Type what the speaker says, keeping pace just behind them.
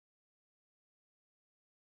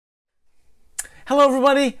Hello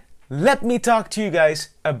everybody, let me talk to you guys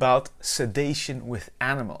about sedation with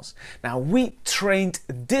animals. Now we trained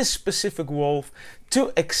this specific wolf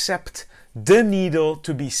to accept the needle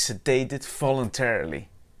to be sedated voluntarily.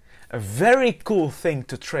 A very cool thing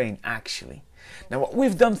to train actually. Now what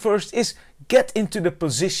we've done first is get into the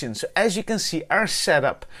position. So as you can see our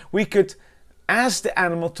setup, we could ask the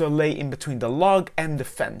animal to lay in between the log and the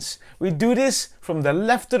fence. We do this from the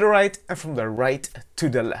left to the right and from the right to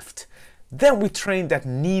the left. Then we train that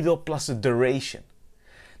needle plus the duration.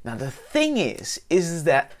 Now the thing is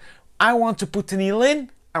that I want to put the needle in,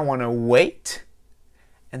 I want to wait,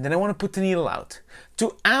 and then I want to put the needle out.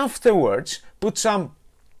 To afterwards put some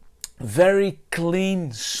very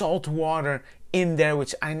clean salt water in there,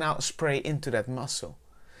 which I now spray into that muscle.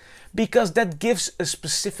 Because that gives a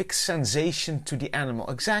specific sensation to the animal,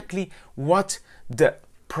 exactly what the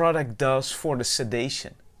product does for the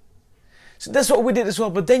sedation. So that's what we did as well,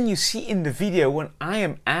 but then you see in the video when I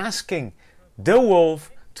am asking the wolf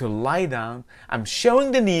to lie down, I'm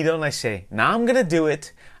showing the needle and I say, now I'm gonna do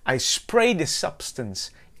it. I spray the substance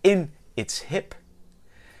in its hip.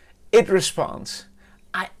 It responds.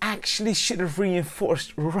 I actually should have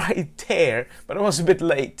reinforced right there, but I was a bit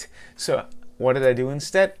late. So what did I do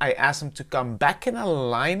instead? I asked him to come back in a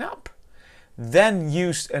lineup, then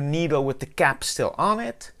used a needle with the cap still on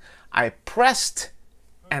it. I pressed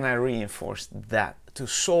and I reinforced that to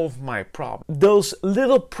solve my problem. Those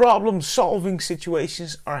little problem solving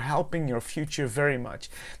situations are helping your future very much.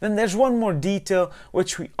 Then there's one more detail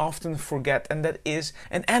which we often forget, and that is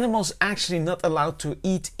an animal's actually not allowed to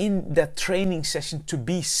eat in that training session to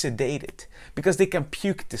be sedated because they can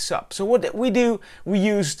puke this up. So what we do, we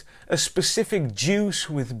used a specific juice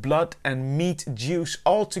with blood and meat juice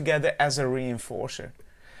all together as a reinforcer.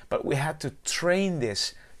 But we had to train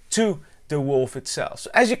this to the wolf itself.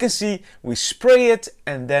 So as you can see, we spray it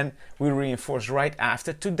and then we reinforce right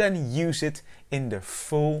after to then use it in the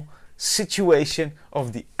full situation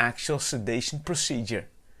of the actual sedation procedure.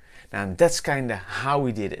 Now that's kind of how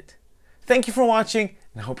we did it. Thank you for watching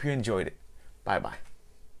and I hope you enjoyed it. Bye bye.